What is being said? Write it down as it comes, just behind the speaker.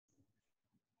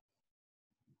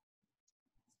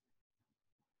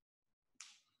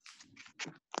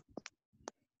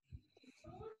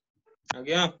आ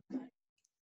गया।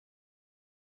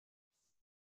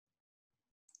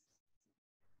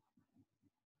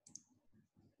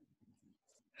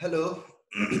 Hello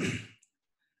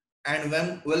and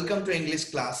welcome to English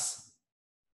class.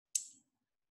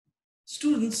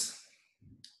 Students,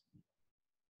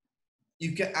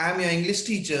 I am your English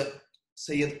teacher,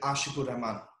 Sayyid Ashikur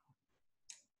Rahman.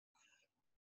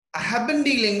 I have been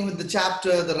dealing with the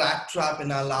chapter The Rattrap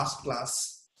in our last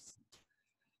class.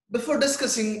 Before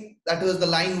discussing, that was the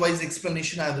line-wise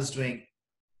explanation I was doing.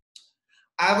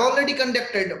 I have already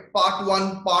conducted part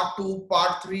 1, part 2,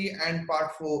 part 3 and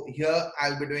part 4. Here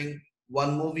I'll be doing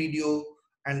one more video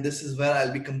and this is where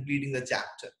I'll be completing the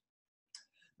chapter.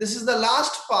 This is the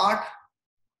last part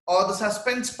or the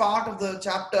suspense part of the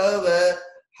chapter where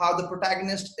how the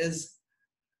protagonist is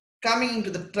coming into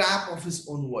the trap of his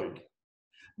own world.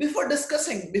 Before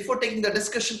taking the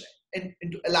discussion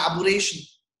into elaboration,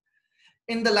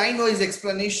 in the line-wise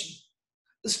explanation,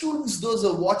 the students, those who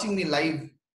are watching me live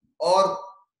or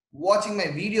watching my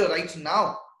video right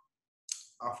now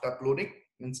after uploading,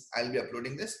 means I'll be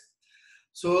uploading this.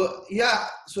 So yeah,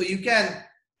 so you can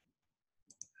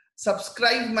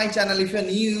subscribe my channel if you're a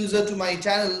new user to my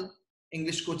channel,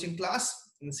 English coaching class.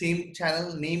 In the same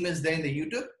channel, name is there in the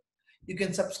YouTube. You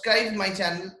can subscribe my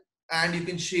channel and you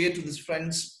can share to these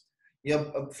friends,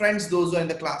 your friends, those who are in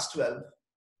the class 12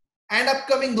 and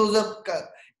upcoming those are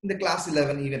in the class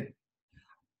 11 even.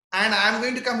 And I'm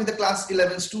going to come with the class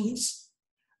 11 students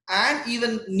and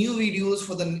even new videos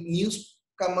for the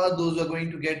newcomer, those who are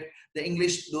going to get the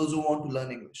English, those who want to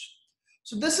learn English.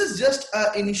 So this is just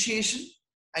an initiation.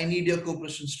 I need your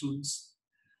cooperation, students.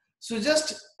 So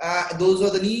just those who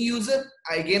are the new user,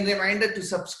 I again reminder to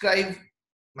subscribe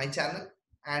my channel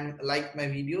and like my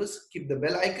videos, keep the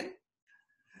bell icon.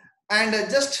 And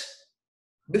just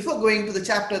before going to the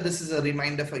chapter, this is a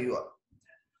reminder for you all.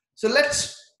 So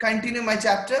let's continue my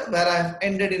chapter where I have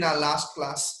ended in our last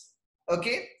class.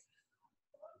 Okay.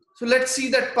 So let's see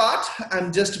that part.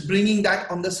 I'm just bringing that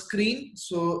on the screen.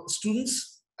 So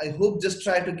students, I hope just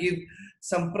try to give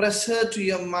some pressure to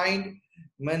your mind,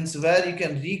 means where you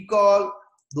can recall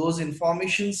those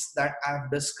informations that I've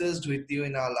discussed with you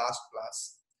in our last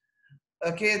class.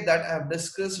 Okay, that I've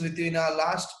discussed with you in our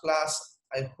last class.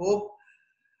 I hope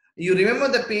you remember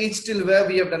the page till where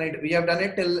we have done it. We have done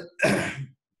it till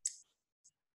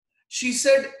she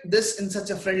said this in such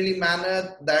a friendly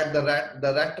manner that the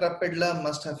Rattrap peddler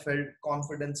must have felt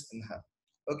confidence in her.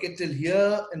 Okay, till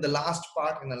here in the last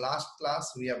part, in the last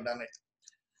class, we have done it.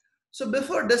 So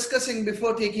before discussing,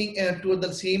 before taking to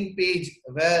the same page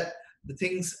where the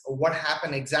things, what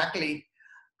happened exactly,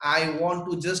 I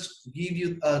want to just give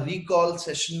you a recall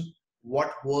session,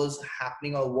 what was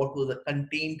happening or what was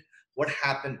contained, what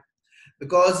happened.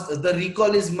 Because the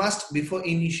recall is must before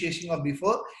initiation or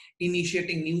before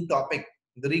initiating new topic.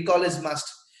 The recall is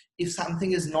must. If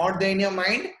something is not there in your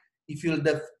mind, if you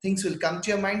the things will come to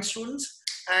your mind, students,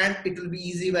 and it will be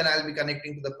easy when I'll be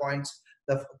connecting to the points,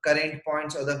 the current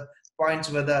points or the points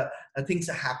where the things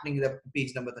are happening in the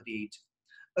page number 38.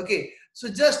 Okay, so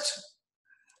just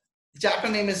chapter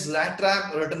name is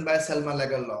Rattrap, written by Selma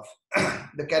Lagerlof.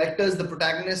 The characters, the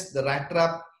protagonist, the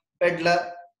Rattrap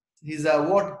peddler. He's a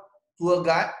what? Poor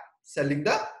guy selling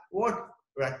the what?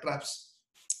 Rat traps.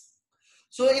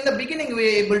 So in the beginning, we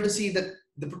are able to see that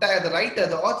the writer,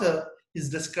 the author, is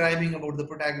describing about the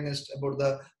protagonist, about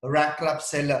the rat trap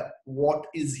seller. What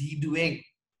is he doing?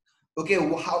 Okay,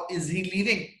 how is he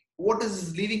living? What is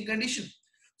his living condition?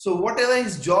 So whatever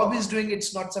his job is doing,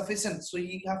 it's not sufficient. So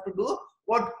he have to do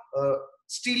what?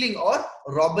 Stealing or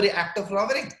robbery, act of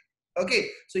robbery. Okay,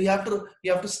 so you have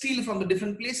to steal from the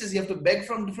different places. You have to beg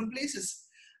from different places,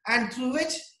 and through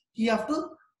which he have to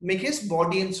make his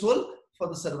body and soul for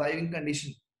the surviving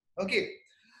condition. Okay,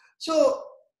 so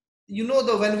you know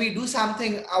that when we do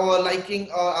something, our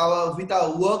liking or with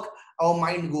our work, our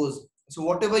mind goes. So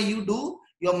whatever you do,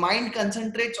 your mind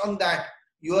concentrates on that.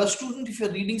 You are a student. If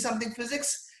you're reading something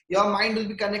physics, your mind will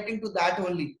be connecting to that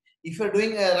only. If you're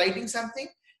doing writing something,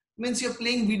 means you're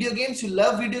playing video games. You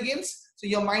love video games, so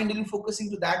your mind will be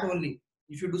focusing to that only.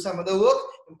 If you do some other work,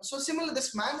 so similar,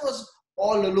 this man was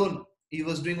all alone. He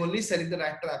was doing only selling the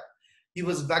rat trap. He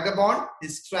was vagabond,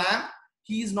 his tramp.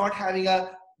 He is not having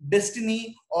a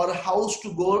destiny or a house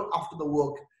to go after the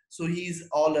work. So he's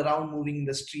all around moving in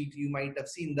the street. You might have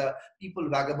seen the people,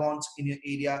 vagabonds in your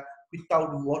area without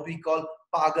what we call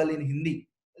pagal in Hindi.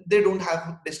 They don't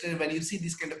have destiny. When you see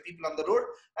these kind of people on the road,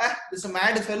 this is a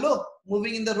mad fellow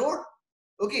moving in the road.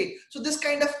 Okay, so this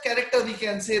kind of character, we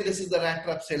can say this is the rat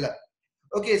trap seller.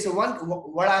 Okay, so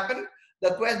what happened?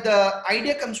 The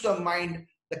idea comes to our mind,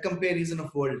 the comparison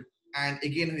of world, and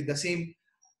again with the same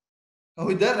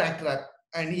with the Rattrap,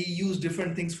 and he used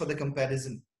different things for the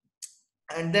comparison.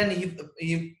 And then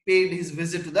he paid his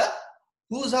visit to the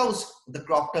whose house? The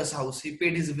crofter's house. He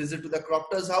paid his visit to the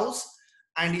crofter's house,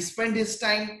 and he spent his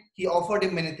time. He offered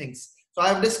him many things. So I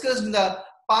have discussed in the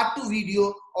part 2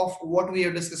 video of what we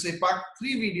have discussed. So part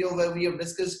 3 video where we have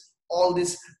discussed all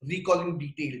this recall in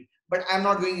detail. But I'm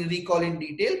not going to recall in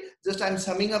detail. Just I'm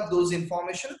summing up those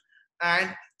information,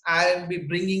 and I'll be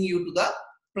bringing you to the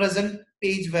present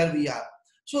page where we are.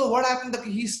 So what happened? That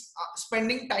he's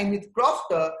spending time with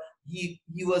crofter. He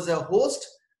was a host,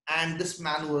 and this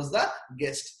man was the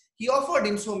guest. He offered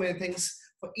him so many things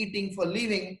for eating, for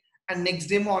living, and next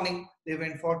day morning they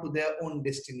went for to their own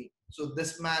destiny. So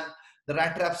this man, the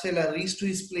Rattrap seller, reached to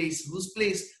his place, whose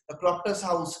place? The crofter's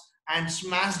house, and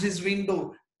smashed his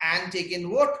window and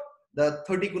taken what? The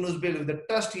 30 kunus bill with the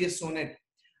trust he has shown it.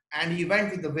 And he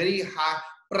went with a very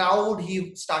proud,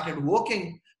 he started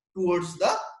walking towards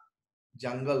the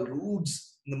jungle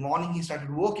roots. In the morning he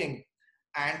started walking,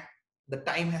 and the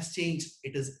time has changed.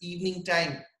 It is evening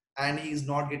time, and he is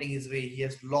not getting his way. He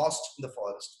has lost in the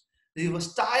forest. He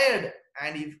was tired,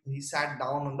 and he sat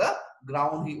down on the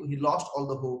ground. He lost all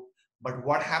the hope. But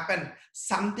what happened?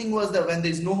 Something was there. When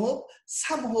there is no hope,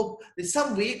 some hope,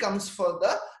 some way comes for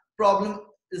the problem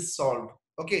is solved.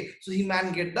 Okay, so he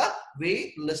man get the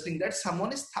way, listening that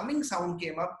someone is thumbing sound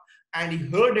came up, and he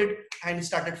heard it, and he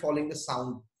started following the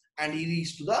sound, and he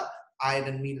reached to the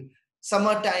iron mill.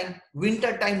 Summertime,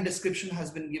 winter time description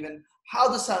has been given. How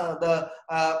the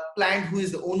plant, who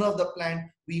is the owner of the plant,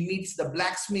 we meet the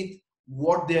blacksmith,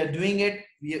 what they are doing it.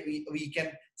 We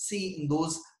can see in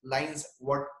those lines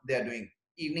what they are doing.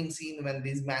 Evening scene when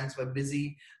these mans were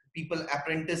busy. People,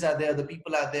 apprentices are there. The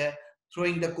people are there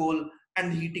throwing the coal,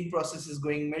 and the heating process is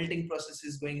going, melting process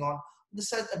is going on.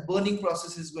 This burning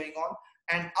process is going on.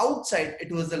 And outside, it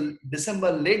was the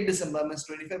December, late December, means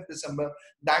 25th December.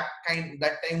 That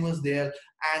time was there.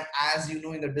 And as you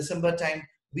know, in the December time,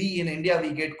 we in India,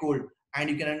 we get cold. And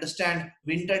you can understand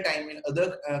winter time in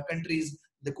other countries,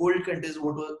 the cold countries,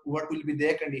 what will be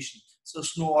their condition? So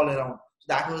snow all around. So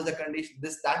that was the condition.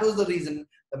 That was the reason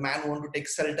the man wanted to take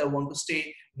shelter, want to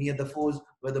stay near the forge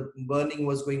where the burning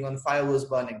was going on, fire was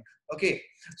burning. Okay,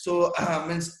 so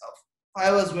means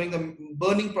fire was going, the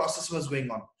burning process was going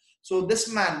on. So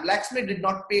this man, blacksmith, did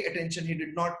not pay attention. He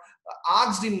did not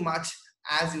ask him much,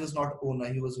 as he was not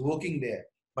owner. He was working there.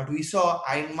 But we saw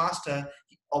iron master.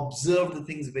 He observed the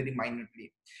things very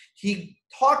minutely. He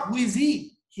thought, who is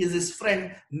he? He is his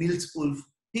friend Niels Wolf.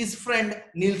 His friend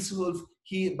Niels Wolf.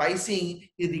 By seeing,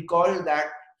 he recalled that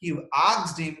he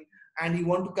asked him, and he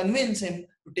wanted to convince him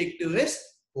to take to his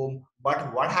home.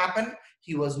 But what happened?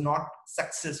 He was not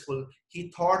successful.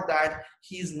 He thought that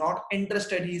he is not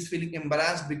interested. He is feeling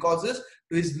embarrassed because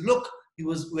to his look, he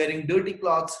was wearing dirty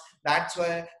clothes. That's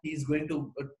why he is going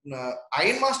to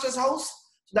Iron Master's house.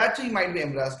 So that's why he might be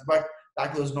embarrassed. But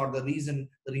that was not the reason.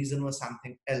 The reason was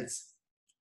something else.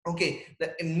 Okay,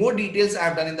 in more details I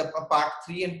have done in the part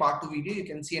 3 and part 2 video. You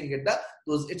can see and get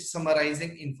it's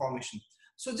summarizing information.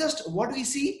 So just what we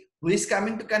see, who is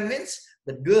coming to convince?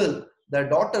 The girl, the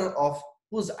daughter of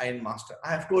who's Iron Master.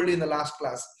 I have told you in the last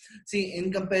class. See,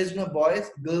 in comparison of boys,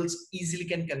 girls easily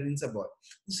can convince a boy.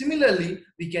 Similarly,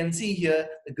 we can see here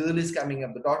the girl is coming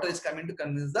up. The daughter is coming to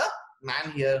convince the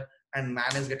man here, and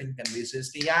man is getting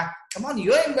convinced. Yeah, come on,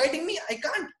 you're inviting me. I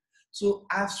can't. So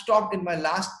I have stopped in my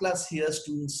last class here,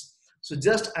 students. So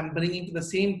just I'm bringing to the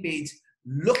same page.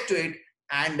 Look to it,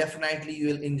 and definitely you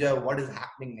will enjoy what is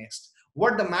happening next.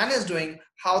 What the man is doing,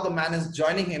 how the man is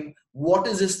joining him, what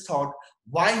is his thought,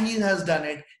 why he has done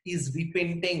it. He's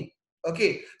repenting.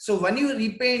 Okay, so when you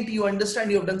repent, you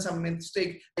understand you have done some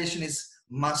mistake. Realization is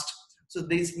must. So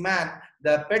this man,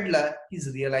 the peddler, he's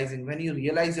realizing. When you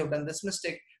realize you have done this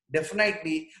mistake,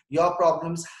 definitely your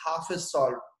problems half is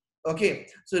solved. Okay,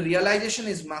 so realization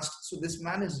is must. So this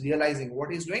man is realizing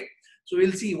what he's doing. So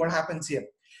we'll see what happens here.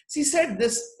 She said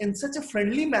this in such a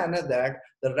friendly manner that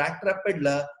the Rattrap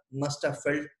peddler must have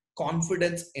felt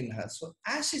confidence in her. So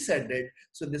as she said it,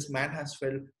 so this man has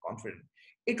felt confident.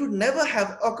 It would never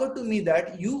have occurred to me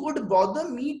that you would bother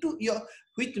me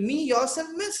with me yourself,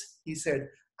 miss, he said.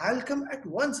 I'll come at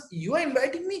once. You are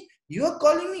inviting me. You are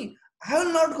calling me. I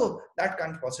will not go. That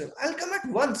can't possible. I'll come at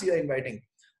once. You are inviting.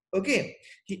 Okay.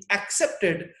 He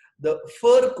accepted the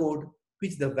fur coat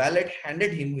which the valet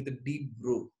handed him with a deep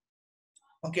bow.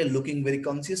 Okay, looking very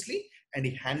consciously, and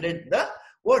he handed the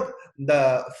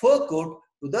fur coat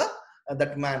to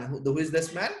that man. Who is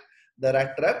this man? The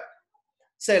Rattrap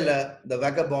seller, the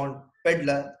vagabond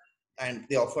peddler, and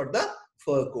they offered the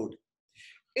fur coat.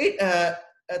 It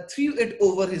threw it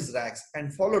over his rags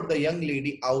and followed the young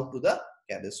lady out to the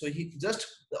carriage. So he just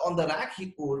on the rack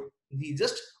he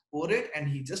just wore it, and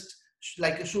he just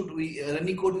like a shirt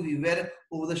rainy coat we wear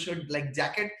over the shirt like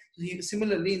jacket. He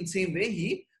similarly in same way he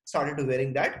started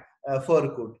wearing that fur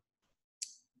coat.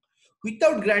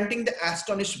 Without granting the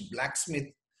astonished blacksmith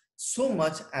so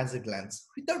much as a glance.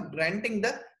 Without granting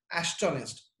the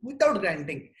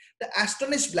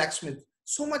astonished blacksmith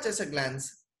so much as a glance.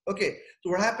 Okay,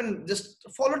 so what happened? Just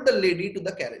followed the lady to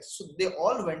the carriage. So they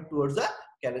all went towards the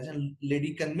carriage, and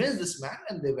lady convinced this man,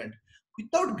 and they went.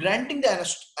 Without granting the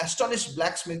astonished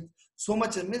blacksmith so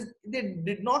much, means they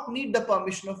did not need the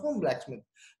permission of whom? Blacksmith.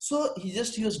 So he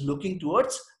was looking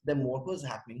towards them what was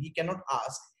happening. He cannot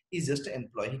ask. He's just an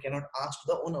employee. He cannot ask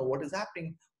the owner what is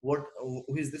happening.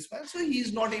 Who is this man? So he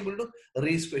is not able to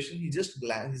raise question. He just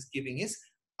he's giving his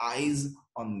eyes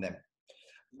on them.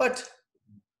 But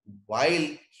while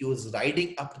he was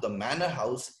riding up to the manor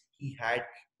house, he had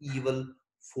evil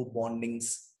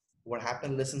forebodings. What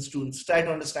happened? Listen, students, try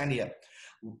to understand here.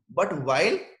 But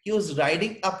while he was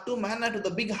riding up to manor, to the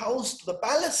big house, to the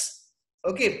palace,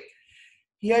 okay,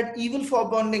 he had evil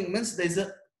foreboding. Means there is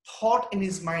a thought in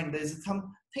his mind. There is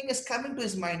something is coming to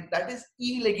his mind. That is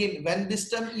evil again. When this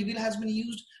term evil has been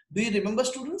used, do you remember,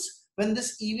 students? When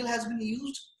this evil has been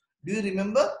used, do you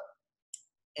remember?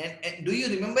 And do you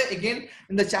remember again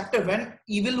in the chapter when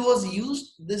evil was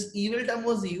used? This evil term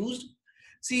was used.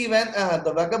 See, when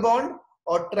the vagabond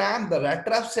or tramp, the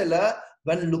Rattrap seller,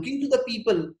 when looking to the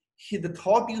people, the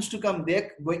thought used to come.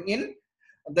 They're going in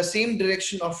the same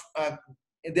direction of.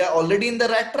 They are already in the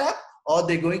rat trap, or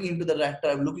they're going into the rat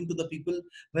trap, looking to the people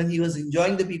when he was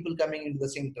enjoying the people coming into the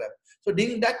same trap. So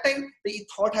during that time, the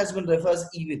thought has been referred as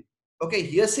evil. Okay,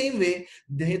 here same way,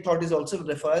 the thought is also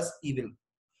referred as evil.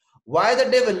 Why the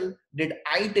devil did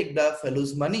I take the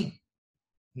fellow's money?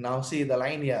 Now see the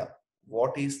line here.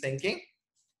 What he's thinking?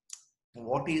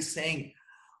 What he's saying?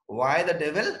 Why the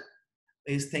devil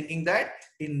is thinking that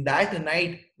in that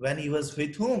night when he was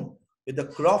with whom? With the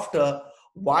crofter.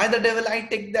 Why the devil I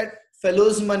take that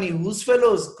fellow's money? Whose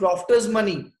fellow's? Crofter's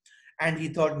money. And he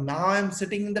thought, now I'm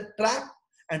sitting in the trap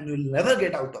and will never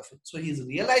get out of it. So he's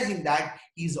realizing that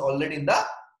he's already in the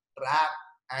trap,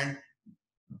 and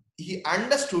he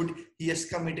understood he has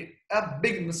committed a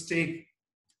big mistake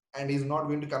and he's not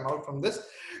going to come out from this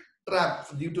trap.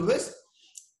 Due to his,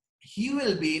 he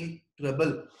will be in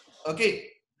trouble. Okay.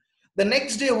 The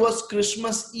next day was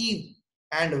Christmas Eve,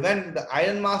 and when the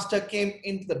ironmaster came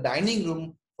into the dining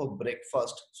room for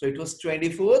breakfast, so it was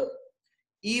 24th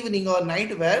evening or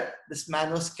night where this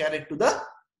man was carried to the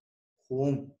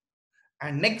home,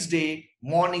 and next day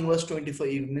morning was 24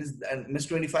 evening, and Miss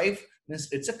 25 means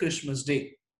it's a Christmas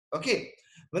day. Okay,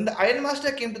 when the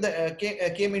ironmaster came to the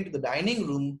came into the dining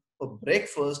room for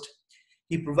breakfast,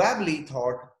 he probably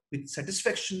thought with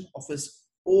satisfaction of his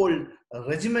old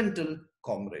regimental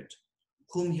comrade,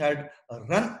 whom he had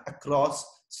run across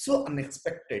so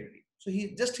unexpectedly. So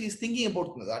he's thinking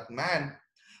about that man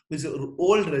who is an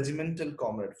old regimental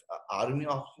comrade, army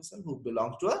officer who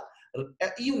belongs to a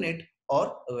unit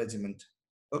or a regiment.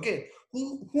 Okay,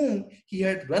 whom he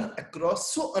had run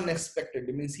across so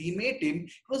unexpectedly. Means he met him.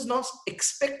 He was not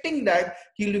expecting that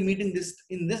he'll be meeting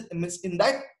in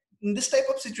this type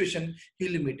of situation.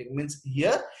 He'll be meeting. Means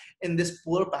here in this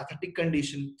poor pathetic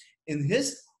condition, in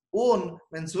his own,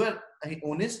 means where he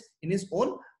owns in his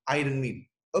own iron mill.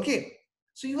 Okay,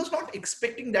 so he was not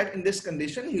expecting that in this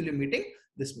condition he will be meeting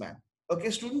this man.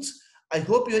 Okay, students, I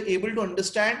hope you are able to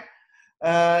understand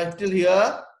till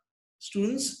here.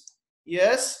 Students,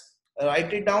 yes,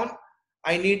 write it down.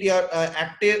 I need your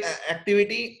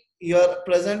activity. You are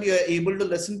present. You are able to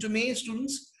listen to me,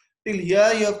 students. Till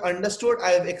here you have understood.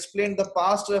 I have explained the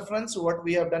past reference, what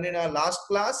we have done in our last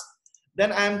class.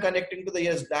 Then I am connecting to the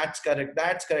yes, that's correct,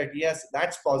 yes,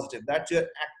 that's positive, that's your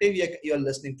active, you're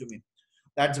listening to me.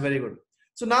 That's very good.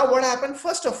 So now what happened?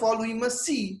 First of all, we must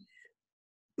see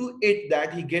to it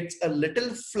that he gets a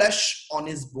little flesh on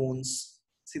his bones.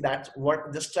 See, that's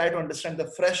what, just try to understand the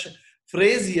fresh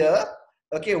phrase here.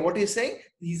 Okay, what he's saying,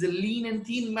 he's a lean and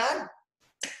thin man.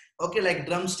 Okay, like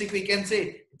drumstick we can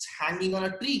say, it's hanging on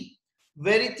a tree.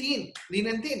 Very thin, lean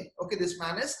and thin. Okay, this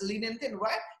man is lean and thin.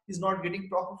 Why? He's not getting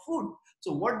proper food.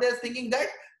 So what they're thinking that,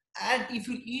 and if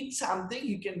you eat something,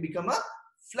 you can become a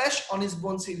flesh on his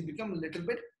bones. He'll become a little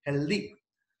bit healthy.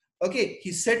 Okay,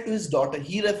 he said to his daughter.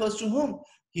 He refers to whom?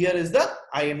 Here is the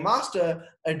iron master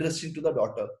addressing to the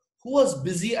daughter, who was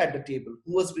busy at the table.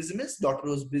 Who was busy means daughter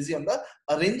was busy on the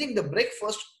arranging the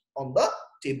breakfast on the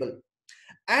table.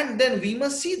 And then we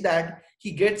must see that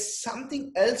he gets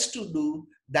something else to do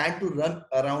than to run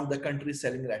around the country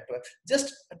selling Rattrap.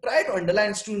 Just try to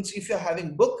underline, students, if you're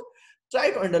having book,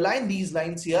 try to underline these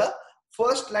lines here.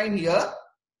 first line here.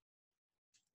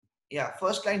 Yeah,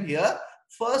 first line here.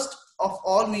 First of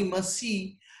all, we must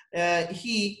see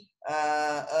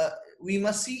we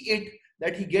must see it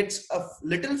that he gets a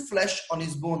little flesh on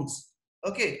his bones.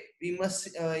 Okay, we must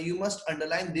you must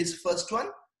underline this first one,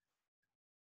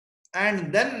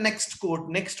 and then next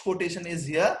quotation is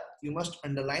here. You must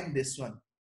underline this one.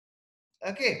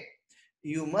 Okay,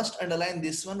 you must underline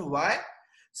this one. Why?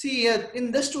 See here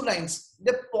in these two lines,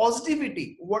 the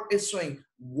positivity, what is showing,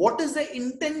 what is the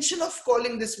intention of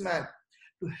calling this man?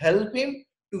 To help him,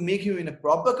 to make him in a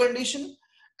proper condition,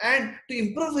 and to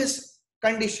improve his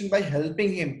condition by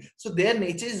helping him. So their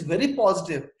nature is very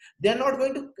positive. They are not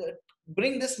going to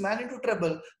bring this man into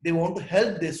trouble. They want to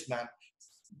help this man.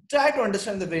 Try to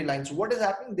understand the very lines. What is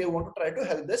happening? They want to try to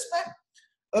help this man.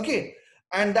 Okay,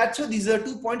 and that's why these are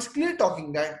 2 points clear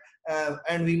talking that,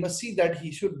 and we must see that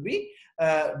he should be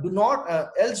do not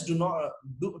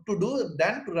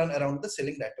than to run around the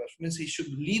selling Rattrap. Means he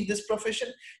should leave this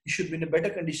profession. He should be in a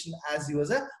better condition as he was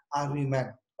a army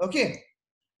man. Okay.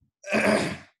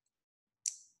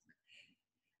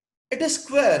 It is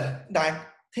clear that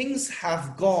things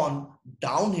have gone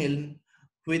downhill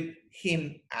with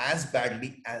him as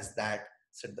badly as that,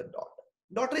 said the daughter.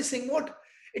 Daughter is saying what?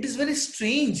 It is very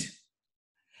strange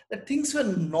that things were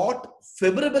not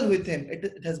favorable with him.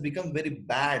 It has become very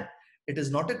bad. It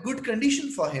is not a good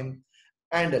condition for him.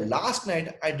 And last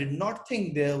night, I did not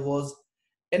think there was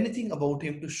anything about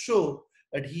him to show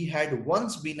that he had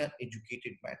once been an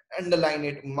educated man. Underline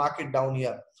it, mark it down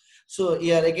here. So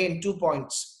here again, 2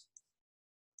 points.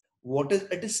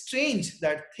 It is strange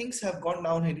that things have gone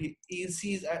downhill. He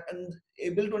is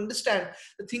able to understand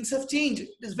that things have changed.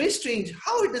 It is very strange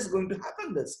how it is going to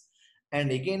happen this.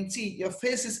 And again, see, your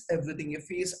face is everything. Your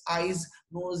face, eyes,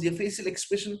 nose, your facial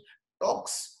expression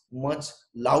talks much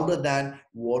louder than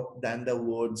the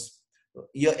words.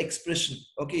 Your expression,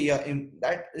 okay,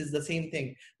 that is the same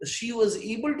thing. She was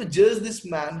able to judge this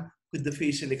man with the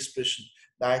facial expression,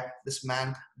 that this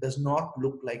man does not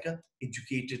look like an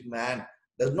educated man,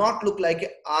 does not look like an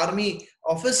army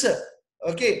officer.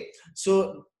 Okay,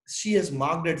 so she has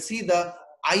marked it. See the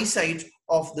eyesight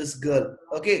of this girl.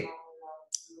 Okay,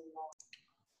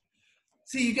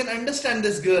 see, you can understand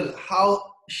this girl, how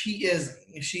she is.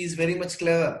 She is very much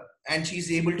clever, and she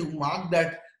is able to mark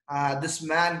that this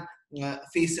man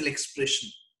facial expression.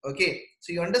 Okay,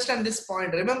 so you understand this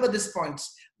point. Remember these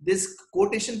points. This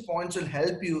quotation points will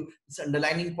help you. This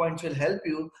underlining points will help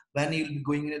you when you will be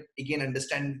going in again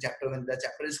understanding the chapter. When the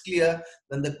chapter is clear,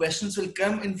 when the questions will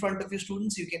come in front of your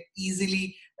students, you can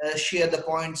easily share the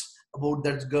points about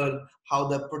that girl, how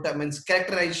the protagonist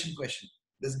characterization question.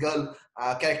 This girl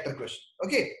character question.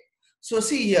 Okay, so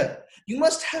see here, you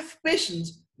must have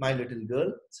patience, my little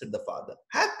girl, said the father.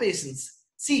 Have patience.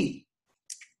 See,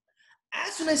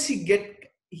 as soon as he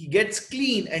gets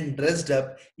clean and dressed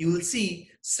up, you will see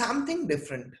something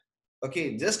different.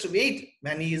 Okay, just wait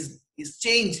when he is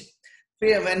changed,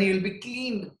 when he will be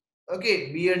cleaned.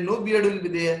 Okay, no beard will be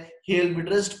there. He will be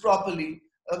dressed properly.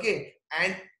 Okay,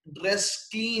 and dressed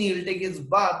clean. He will take his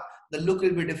bath. The look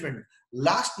will be different.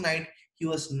 Last night he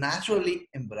was naturally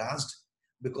embarrassed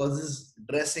because his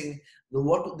dressing.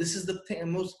 This is the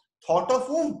most thought of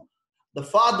whom? The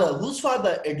father. Whose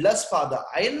father? Edla's father.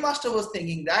 Ironmaster was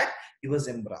thinking that he was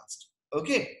embarrassed.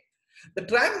 Okay. The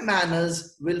tramp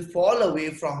manners will fall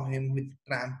away from him with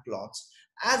tramp clothes.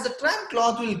 As the tramp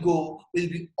cloth will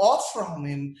be off from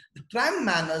him, the tramp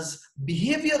manners,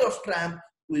 behavior of tramp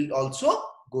will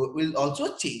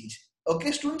also change.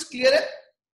 Okay, students, clear it?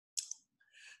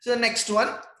 So the next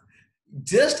one,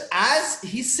 just as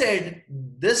he said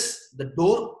this, the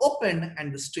door opened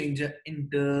and the stranger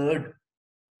entered.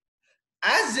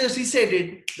 As just he said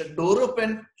it, the door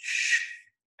opened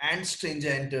and stranger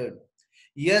entered.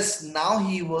 Yes, now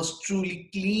he was truly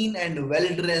clean and well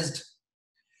dressed.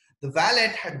 The valet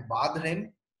had bathed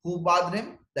him. Who bathed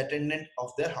him? The attendant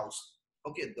of their house.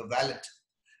 Okay, the valet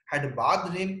had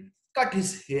bathed him, cut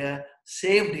his hair,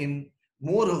 shaved him.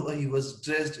 Moreover, he was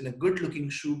dressed in a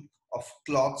good-looking suit of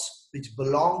cloths which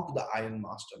belonged to the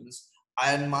ironmaster. This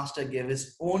ironmaster gave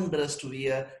his own dress to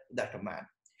wear to that man.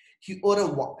 He wore a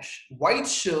white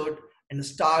shirt and a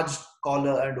starched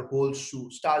collar and a whole shoe.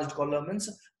 Starched collar means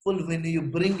full. When you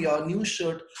bring your new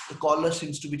shirt, the collar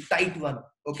seems to be tight one.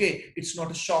 Okay, it's not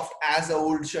a soft as an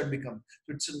old shirt become.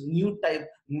 So it's a new type,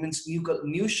 means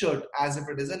new shirt, as if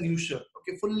it is a new shirt.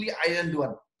 Okay, fully ironed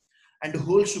one, and the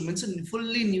whole shoe means a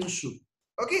fully new shoe.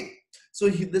 Okay, so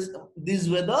these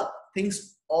were the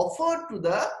things offered to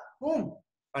the whom?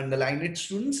 Underline it,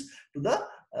 students, to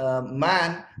the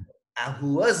man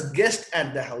who was guest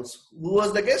at the house. Who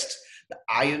was the guest? The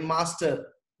ironmaster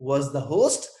was the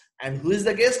host, And who is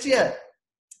the guest here?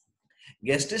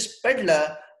 Guest is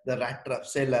peddler, the Rattrap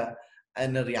seller,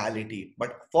 and a reality.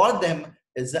 But for them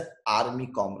is the army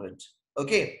comrade.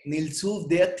 Okay, Nilsuv,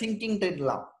 they are thinking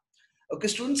Tedlam. Okay,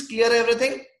 students, clear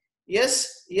everything?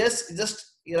 Yes, yes,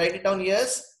 just write it down.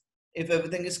 Yes, if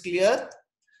everything is clear.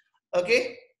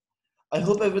 Okay, I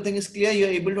hope everything is clear. You're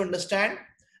able to understand.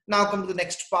 Now come to the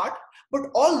next part. But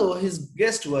although his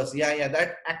guest was,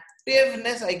 that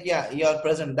activeness, like, you're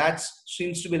present. That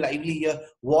seems to be lively. You're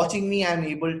watching me. I'm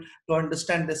able to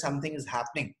understand that something is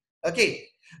happening. Okay.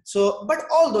 So, but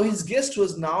although his guest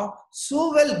was now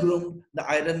so well groomed, the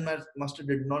iron master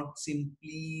did not seem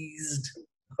pleased.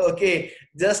 Okay,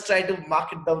 just try to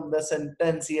mark it down the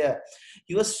sentence here.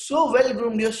 He was so well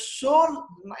groomed. He was so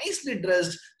nicely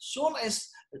dressed, so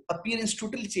nice appearance,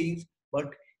 totally changed,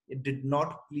 but it did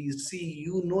not please. See,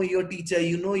 you know your teacher,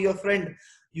 you know your friend.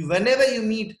 You, whenever you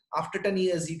meet after 10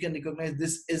 years, you can recognize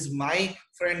this is my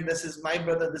friend, this is my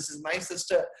brother, this is my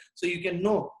sister. So you can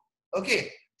know.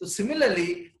 Okay. So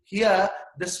similarly, here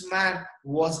this man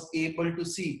was able to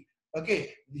see.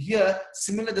 Okay. Here,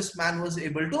 similar, this man was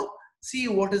able to see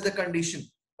what is the condition.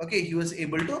 Okay. He was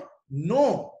able to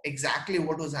know exactly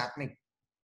what was happening.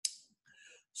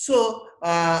 So,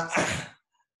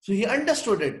 so he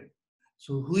understood it.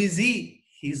 So who is he?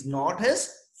 He's not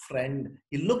his friend.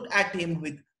 He looked at him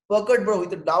with puckered brow,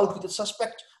 with a doubt, with a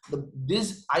suspect.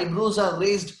 These eyebrows are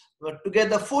raised,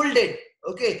 together folded.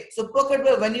 Okay, so puckered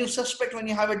brow, when you suspect, when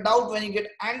you have a doubt, when you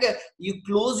get anger, you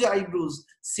close your eyebrows.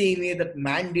 Same way that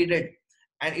man did it.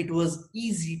 And it was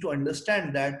easy to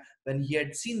understand that when he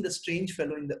had seen the strange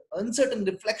fellow in the uncertain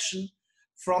reflection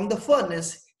from the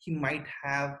furnace, he might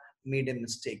have made a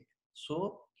mistake.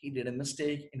 So he did a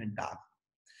mistake in a dark.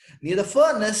 Near the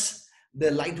furnace,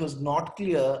 the light was not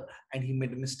clear and he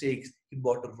made a mistake. He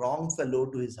brought a wrong fellow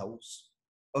to his house.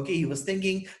 Okay, he was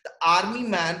thinking the army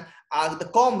man are the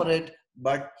comrade,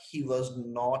 but he was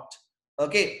not.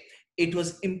 Okay, it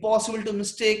was impossible to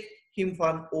mistake him for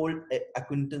an old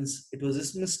acquaintance. It was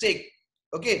his mistake.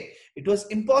 Okay, it was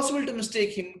impossible to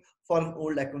mistake him for an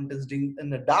old acquaintance. In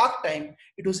the dark time,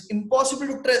 it was impossible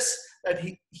to trace that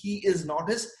he is not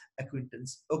his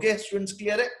acquaintance. Okay, students,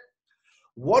 clear it?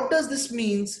 What does this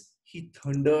means? He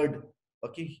thundered.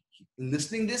 Okay,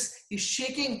 listening this, he's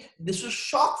shaking. This was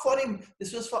shock for him.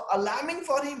 This was for alarming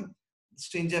for him. The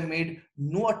stranger made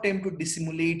no attempt to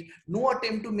dissimulate, no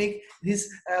attempt to make his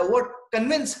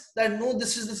convince that no,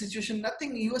 this is the situation.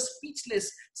 Nothing. He was speechless.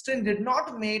 Stranger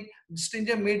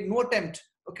made no attempt.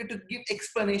 Okay, to give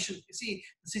explanation. You see,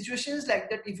 the situation is like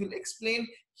that. If you'll explain,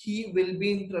 he will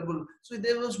be in trouble. So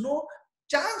there was no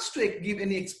chance to give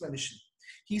any explanation.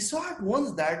 He saw at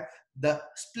once that the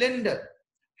splendor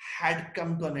had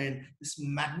come to an end. This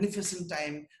magnificent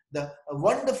time, the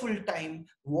wonderful time,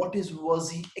 was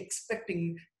he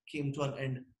expecting came to an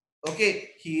end.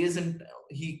 Okay,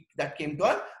 that came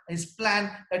to his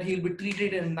plan that he'll be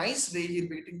treated in a nice way, he'll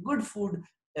be eating good food,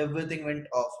 everything went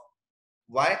off.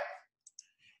 Why?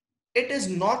 It is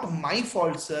not my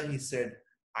fault, sir, he said.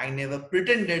 I never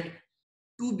pretended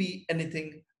to be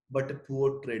anything but a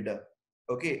poor trader.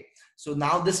 Okay, so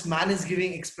now this man is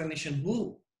giving explanation.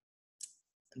 Who?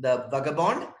 The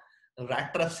vagabond,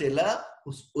 Rattrap sailor,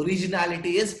 whose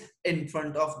originality is in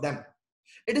front of them.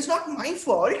 It is not my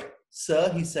fault,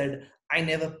 sir, he said. I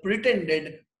never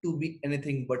pretended to be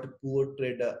anything but a poor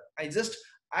trader.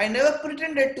 I never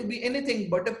pretended to be anything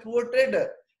but a poor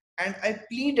trader. And I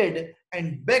pleaded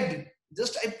and begged,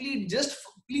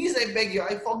 please, I beg you,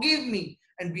 I forgive me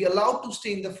and be allowed to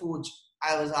stay in the forge.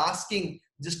 I was asking,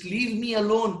 just leave me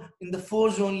alone in the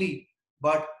forge only,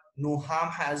 but no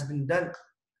harm has been done.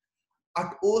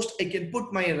 At most, I can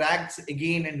put my rags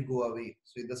again and go away.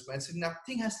 So this man said,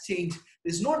 nothing has changed.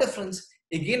 There's no difference.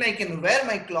 Again, I can wear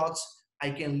my clothes.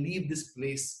 I can leave this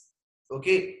place.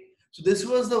 Okay. So this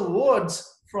was the words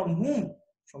from whom?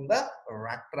 From the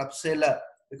Rattrap sailor,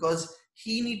 because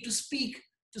he need to speak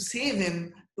to save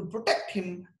him, to protect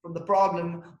him from the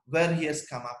problem where he has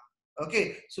come up.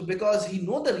 Okay. So because he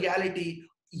know the reality,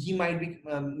 he might be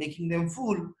making them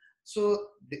fool. So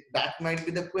that might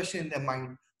be the question in their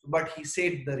mind. But he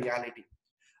said the reality.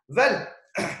 Well,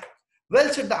 well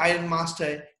said the Iron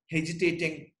Master,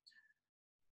 hesitating.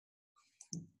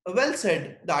 Well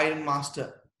said the Iron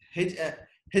Master,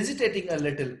 hesitating a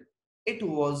little. It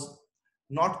was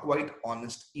not quite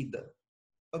honest either.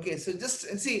 Okay, so just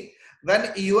see,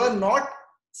 when you are not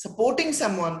supporting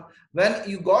someone, when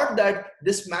you got that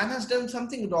this man has done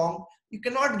something wrong, you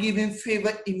cannot give him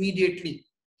favor immediately.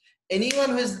 Anyone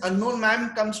who is unknown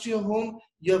man comes to your home,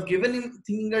 you have given him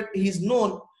thinking that he's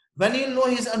known. When you know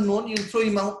he's unknown, you'll throw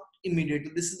him out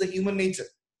immediately. This is the human nature.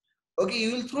 Okay,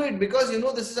 you will throw it because you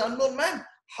know this is an unknown man.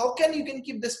 How can you can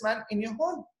keep this man in your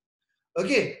home?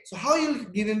 Okay, so how you'll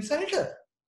give him shelter?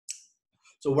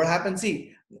 So what happened?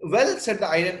 See, well, said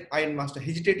the iron master,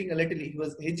 hesitating a little. He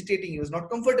was hesitating. He was not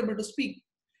comfortable to speak.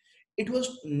 It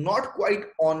was not quite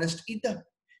honest either.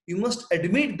 You must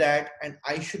admit that, and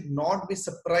I should not be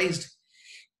surprised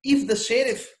if the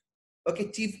sheriff, okay,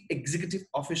 chief executive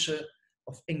officer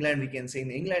of England, we can say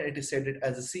in England it is said it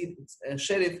as a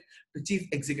sheriff to chief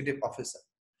executive officer,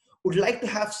 would like to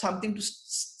have something to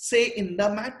say in the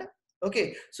matter.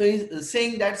 Okay, so he's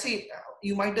saying that, see,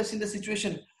 you might have seen the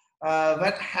situation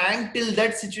when hang till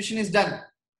that situation is done.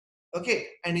 Okay,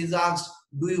 and he's asked,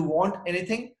 do you want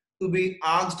anything to be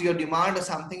asked, your demand or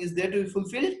something is there to be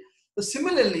fulfilled? So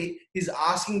similarly, he's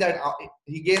asking that,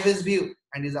 he gave his view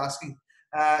and he's asking,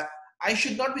 uh, I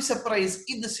should not be surprised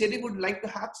if the sheriff would like to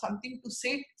have something to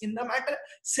say in the matter.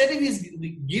 Sheriff is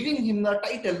giving him the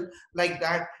title like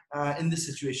that in this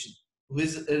situation, who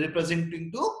is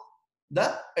representing to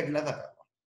the peddler.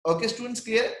 Okay, students,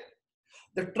 clear?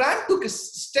 The tramp took a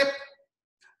step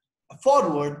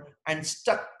forward and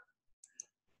stuck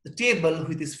the table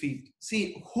with his feet.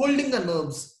 See, holding the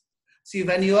nerves. See,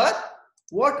 when you are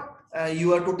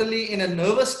you are totally in a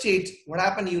nervous state. What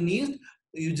happened?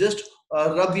 You just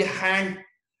rub your hand,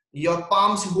 your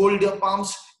palms, you hold your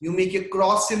palms, you make a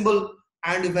cross symbol,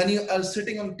 and when you are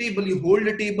sitting on the table, you hold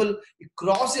the table, you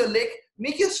cross your leg,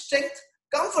 make your strength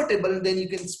comfortable, then you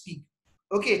can speak.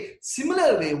 Okay,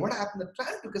 similar way, what happened? The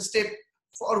tramp took a step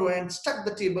forward and stuck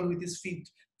the table with his feet.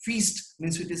 Feast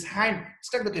means with his hand,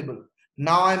 stuck the table.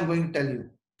 Now I'm going to tell you,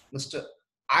 Mr.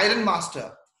 Iron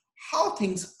Master, how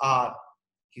things are,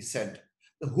 he said.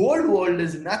 The whole world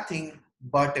is nothing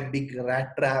but a big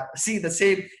rat trap. See, the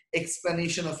same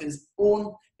explanation of his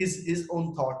own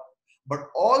thought. But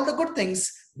all the good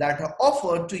things that are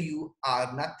offered to you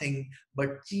are nothing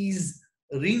but cheese,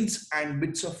 rinds, and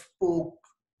bits of pork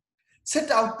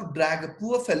set out to drag a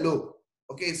poor fellow.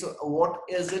 Okay, so what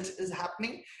is it is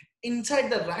happening? Inside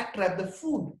the rat trap, the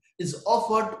food is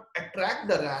offered to attract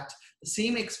the rat. The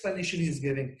same explanation he's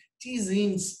giving. Cheese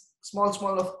rings,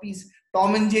 small of piece.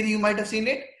 Tom and Jerry, you might have seen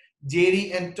it.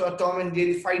 Jerry and Tom and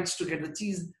Jerry fights to get the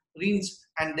cheese rings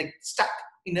and they stuck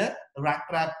in a rat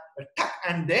trap, tuck,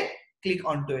 and they click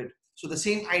onto it. So the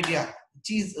same idea,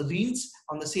 cheese rings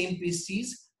on the same piece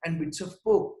cheese and bits of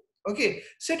pork. Okay,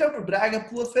 set out to drag a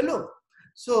poor fellow.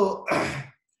 So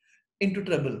into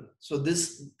trouble. So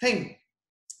this thing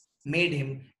made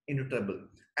him into trouble.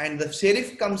 And the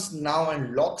sheriff comes now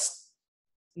and locks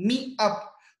me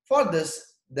up for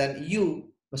this. Then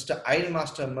you, Mr.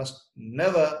 Ironmaster,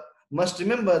 must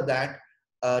remember that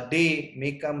a day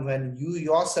may come when you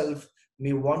yourself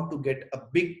may want to get a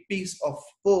big piece of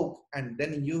pork, and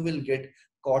then you will get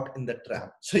caught in the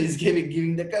trap. So he's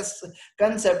giving the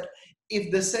concept.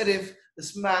 If the sheriff,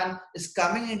 this man, is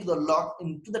coming into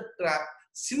the trap,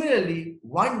 similarly,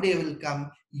 one day will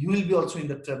come, you will be also in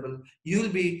the trouble. You will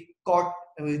be caught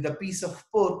with a piece of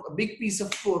pork, a big piece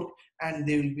of pork, and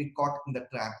they will be caught in the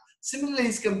trap. Similarly,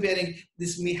 he's comparing,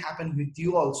 this may happen with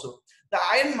you also. The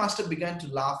Iron Master began to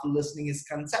laugh, listening his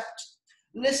concept,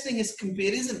 listening his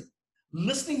comparison,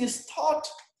 listening his thought.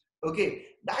 Okay,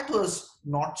 that was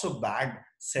not so bad,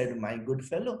 said my good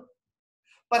fellow.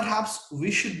 Perhaps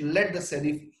we should let the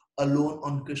sheriff alone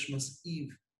on Christmas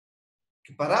Eve.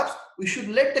 Perhaps we should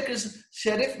let the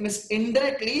sheriff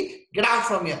indirectly get out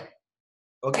from here.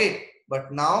 Okay,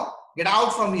 but now get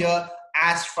out from here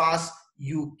as fast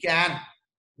you can.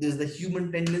 This is the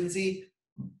human tendency.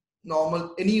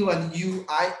 Normal, anyone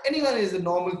is a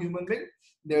normal human being.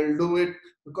 They'll do it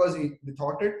because they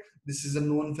thought it. This is a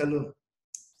known fellow.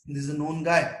 This is a known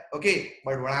guy. Okay,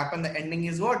 but what happened? The ending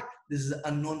is what? This is an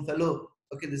unknown fellow.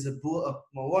 Okay, this is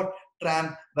a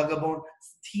tramp, vagabond,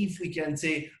 thief, we can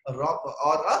say, a robber,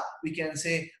 or we can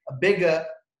say a beggar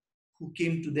who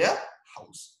came to their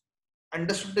house.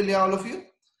 Understood till here, all of you?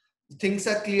 Things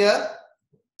are clear.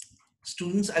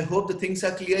 Students, I hope the things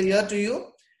are clear here to you.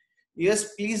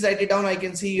 Yes, please write it down. I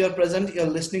can see you're present. You're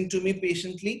listening to me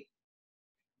patiently.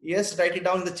 Yes, write it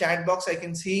down in the chat box. I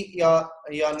can see your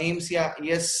names. Yeah,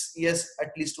 yes,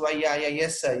 at least why. Yeah,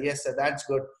 yes, sir. Yes, sir. That's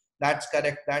good. That's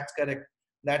correct.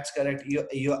 That's correct.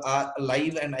 You are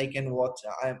live and I can watch.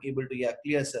 I am able to, yeah,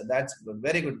 clear, sir. That's good.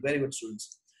 Very good,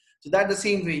 students. So that's the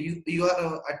same way. You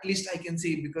are, at least I can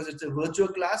see, because it's a virtual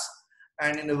class,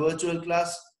 and in a virtual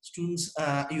class, students,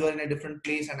 you are in a different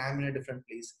place and I'm in a different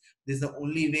place. This is the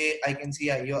only way I can see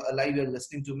you're alive, you're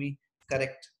listening to me.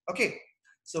 Correct. Okay.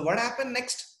 So what happened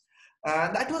next?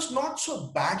 That was not so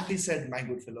badly said, my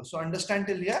good fellow. So understand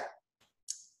till here.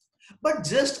 But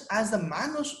just as the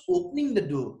man was opening the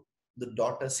door, the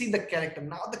daughter. See the character.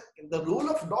 Now the role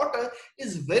of daughter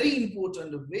is very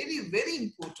important, very, very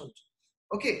important.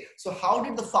 Okay, so how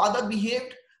did the father behave?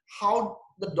 How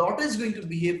the daughter is going to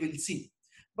behave, we'll see.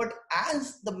 But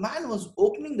as the man was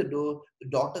opening the door, the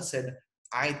daughter said,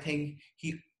 I think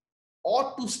he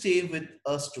ought to stay with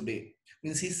us today.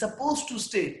 Means he's supposed to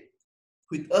stay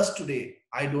with us today.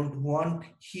 I don't want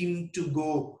him to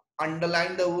go.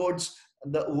 Underline the words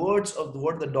of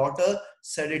what the daughter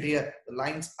said it here. The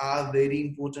lines are very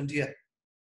important here.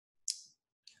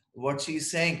 What she is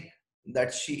saying,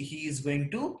 that he is going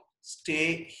to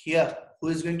stay here. Who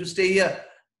is going to stay here?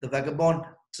 The vagabond,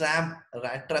 tramp,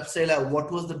 rat-trap sailor.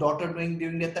 What was the daughter doing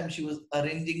during that time? She was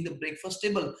arranging the breakfast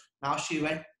table. Now she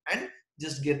went and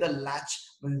just get the latch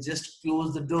and just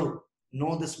close the door.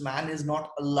 No, this man is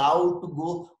not allowed to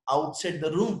go outside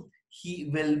the room. He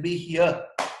will be here.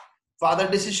 Father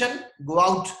decision, go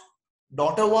out.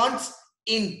 Daughter wants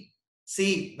in.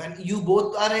 See, when you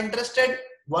both are interested,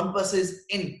 one person is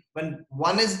in. When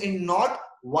one is in not,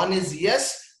 one is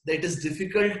yes, that is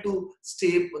difficult to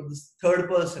stay with this third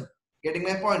person. Getting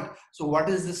my point? So what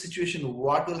is the situation?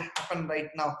 What will happen right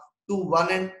now? 2,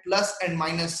 1 and plus and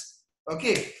minus.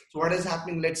 Okay, so what is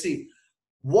happening? Let's see.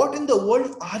 What in the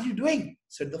world are you doing?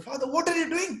 Said the father. What are you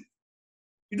doing?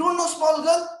 You don't know, small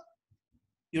girl.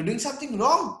 You're doing something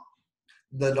wrong.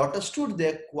 The daughter stood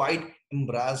there quite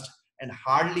embarrassed and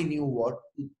hardly knew what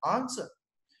to answer.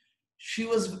 She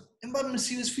was embarrassed.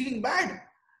 She was feeling bad.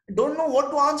 Don't know what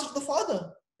to answer to the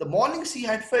father. The morning she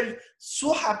had felt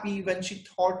so happy when she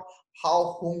thought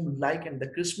how home-like and the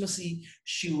Christmassy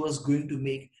she was going to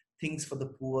make things for the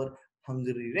poor,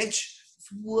 hungry rich.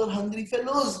 Poor, hungry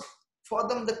fellows. For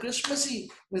them, the Christmassy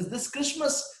is this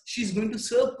Christmas, she's going to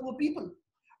serve poor people.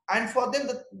 And for them,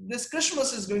 this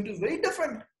Christmas is going to be very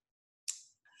different.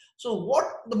 So what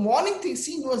the morning thing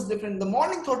scene was different. The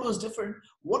morning thought was different.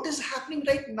 What is happening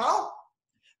right now?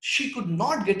 She could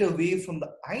not get away from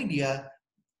the idea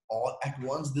all at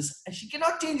once. She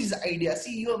cannot change this idea.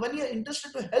 See, when you're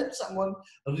interested to help someone,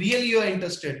 really you're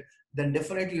interested, then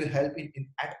definitely you help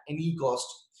at any cost.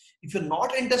 If you're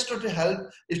not interested to help,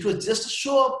 it was just a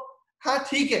show up.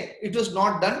 It was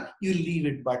not done, you leave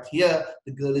it. But here,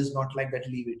 the girl is not like that,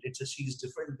 leave it. She's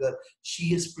different girl.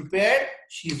 She is prepared,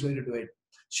 she is going to do it.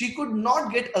 She could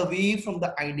not get away from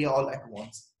the idea all at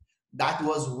once. That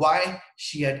was why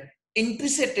she had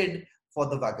interceded for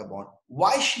the vagabond.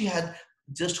 Why she had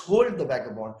just hold the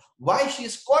vagabond. Why she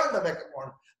is called the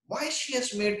vagabond. Why she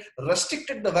has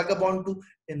restricted the vagabond to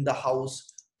in the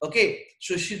house. Okay,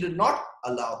 so she did not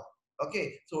allow.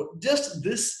 Okay, so just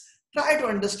this, try to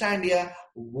understand here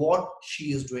what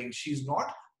she is doing. She's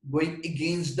not going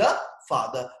against the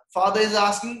father. Father is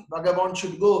asking, vagabond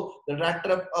should go, the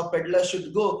rat-trap peddler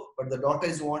should go, but the daughter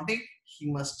is wanting,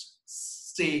 he must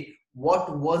stay.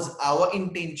 What was our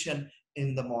intention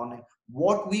in the morning?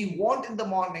 What we want in the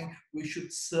morning, we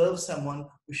should serve someone,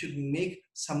 we should make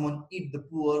someone eat, the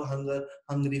poor,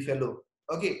 hungry fellow.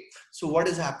 Okay, so what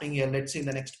is happening here? Let's see in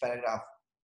the next paragraph.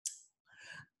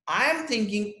 I am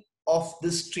thinking of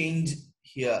this strange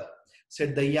here,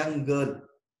 said the young girl.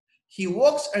 He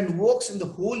walks and walks in the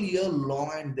whole year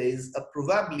long, and there is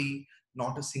probably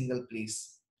not a single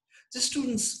place. Just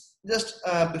students,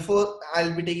 before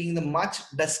I'll be taking the much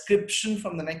description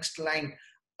from the next line,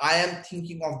 I am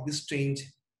thinking of this stranger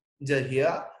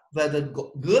here, where the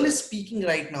girl is speaking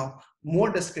right now. More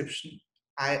description.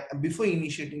 Before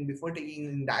taking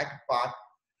in that part.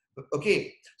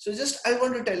 Okay, so I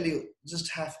want to tell you,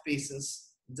 just have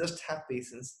patience. Just have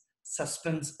patience.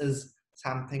 Suspense is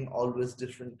something always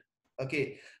different.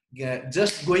 Okay,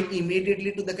 just going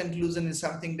immediately to the conclusion is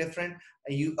something different.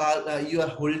 You are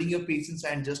holding your patience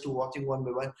and just watching one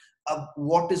by one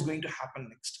what is going to happen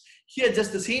next. Here,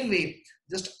 just the same way,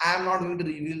 I am not going to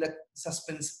reveal the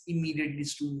suspense immediately,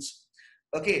 students.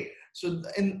 Okay, so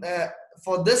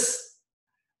for this,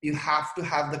 you have to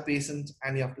have the patience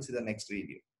and you have to see the next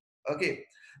video. Okay,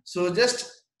 so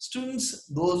students,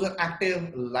 those who are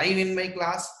active live in my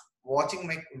class, watching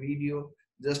my video,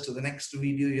 just the next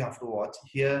video you have to watch.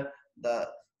 Here, the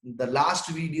last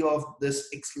video of this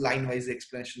line-wise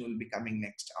explanation will be coming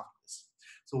next after this.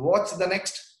 So watch the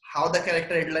next, how the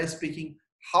character Adela is speaking,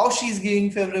 how she is giving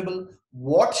favorable,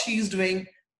 what she is doing,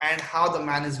 and how the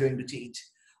man is going to change.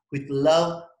 With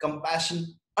love, compassion,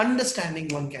 understanding,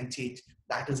 one can change.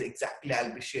 That is exactly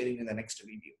I'll be sharing in the next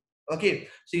video. Okay,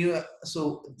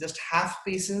 so just have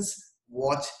patience,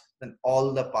 watch then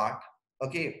all the part.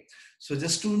 Okay, so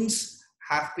just students,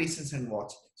 have patience and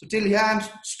watch. So till here I'm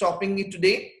stopping it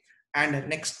today, and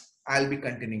next I'll be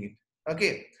continuing it.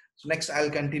 Okay, so next I'll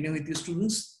continue with you,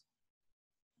 students.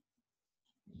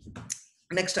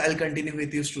 Next, I'll continue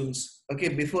with you students. Okay,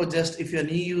 before just, if you're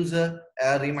new user,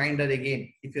 a reminder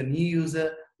again, if you're new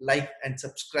user, like and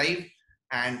subscribe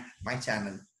and my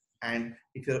channel. And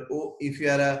if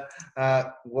you're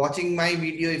watching my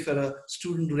video, if you're a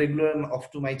student regular of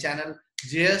to my channel,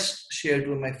 just share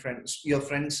to my friends, your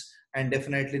friends, and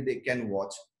definitely they can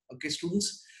watch. Okay,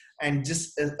 students, and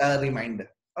just a reminder.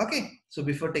 Okay, so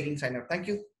before taking sign up, thank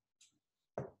you.